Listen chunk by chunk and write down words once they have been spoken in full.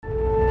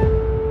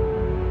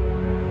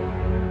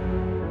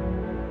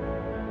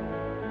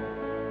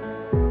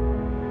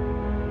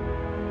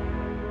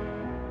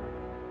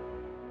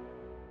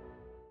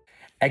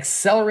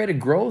Accelerated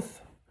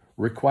growth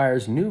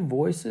requires new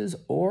voices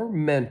or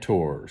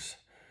mentors.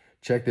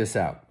 Check this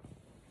out.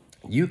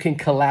 You can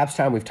collapse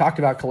time. We've talked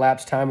about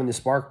collapse time in the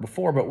Spark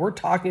before, but we're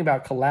talking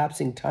about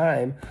collapsing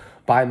time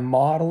by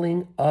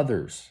modeling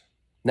others.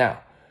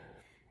 Now,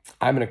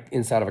 I'm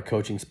inside of a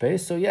coaching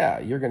space, so yeah,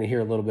 you're going to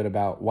hear a little bit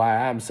about why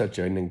I'm such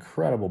an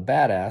incredible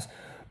badass.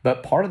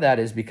 But part of that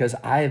is because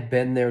I have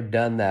been there,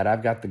 done that.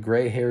 I've got the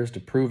gray hairs to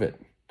prove it.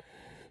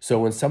 So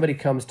when somebody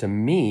comes to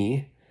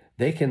me,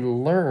 they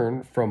can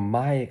learn from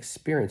my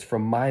experience,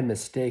 from my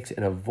mistakes,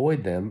 and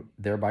avoid them,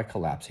 thereby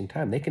collapsing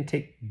time. They can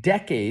take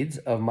decades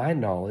of my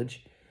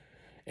knowledge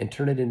and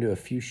turn it into a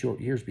few short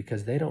years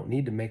because they don't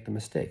need to make the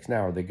mistakes.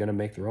 Now, are they going to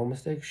make their own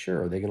mistakes?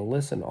 Sure. Are they going to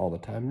listen all the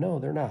time? No,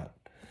 they're not.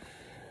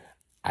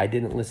 I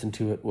didn't listen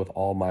to it with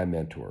all my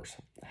mentors.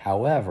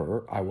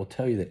 However, I will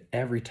tell you that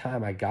every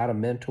time I got a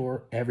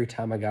mentor, every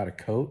time I got a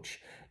coach,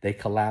 they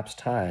collapsed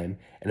time,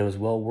 and it was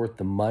well worth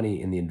the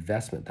money and the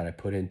investment that I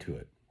put into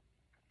it.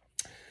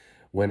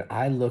 When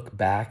I look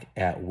back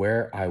at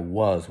where I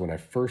was when I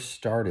first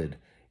started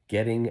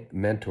getting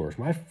mentors,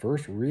 my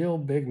first real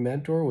big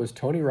mentor was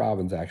Tony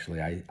Robbins, actually.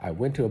 I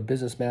went to a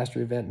business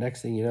mastery event.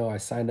 Next thing you know, I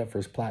signed up for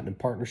his platinum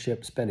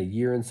partnership, spent a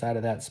year inside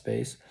of that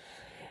space.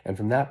 And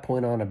from that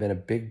point on, I've been a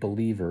big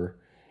believer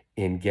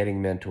in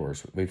getting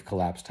mentors. We've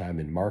collapsed time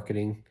in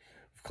marketing.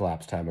 We've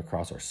collapsed time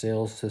across our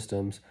sales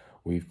systems.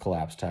 We've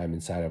collapsed time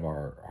inside of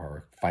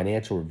our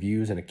financial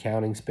reviews and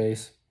accounting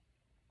space.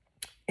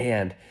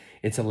 And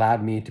it's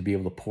allowed me to be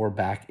able to pour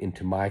back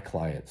into my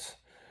clients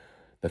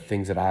the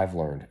things that I've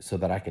learned so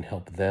that I can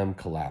help them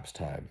collapse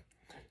time.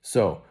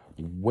 So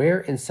where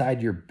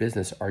inside your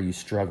business are you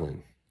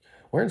struggling?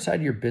 Where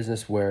inside your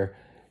business where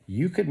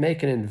you could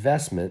make an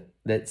investment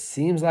that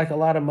seems like a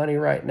lot of money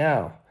right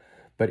now,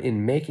 but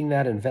in making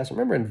that investment,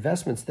 remember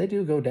investments, they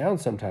do go down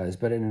sometimes,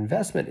 but an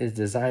investment is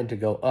designed to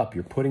go up.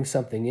 You're putting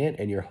something in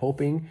and you're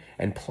hoping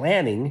and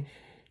planning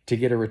to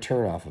get a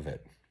return off of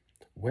it.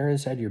 Where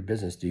inside your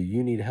business do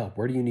you need help?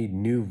 Where do you need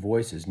new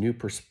voices, new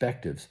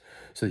perspectives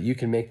so that you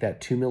can make that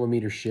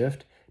 2mm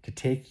shift to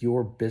take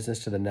your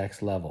business to the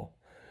next level?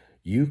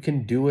 You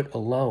can do it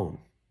alone,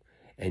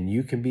 and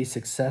you can be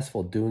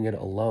successful doing it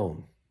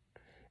alone.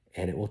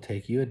 And it will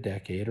take you a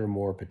decade or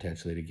more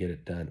potentially to get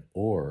it done.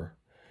 Or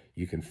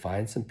you can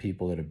find some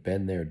people that have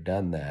been there,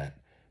 done that,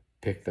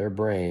 pick their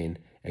brain,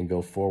 and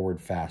go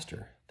forward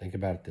faster. Think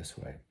about it this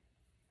way.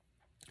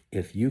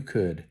 If you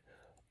could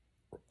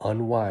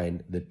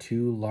unwind the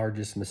 2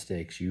 largest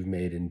mistakes you've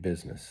made in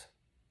business,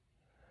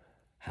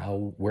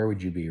 where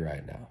would you be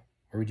right now?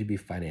 Where would you be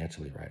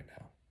financially right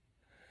now?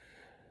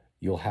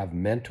 You'll have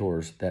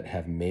mentors that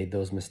have made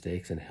those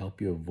mistakes and help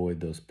you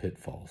avoid those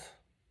pitfalls.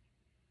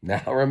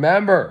 Now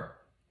remember,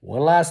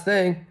 one last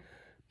thing,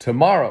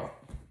 tomorrow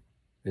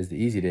is the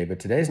easy day, but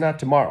today's not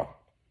tomorrow.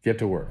 Get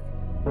to work.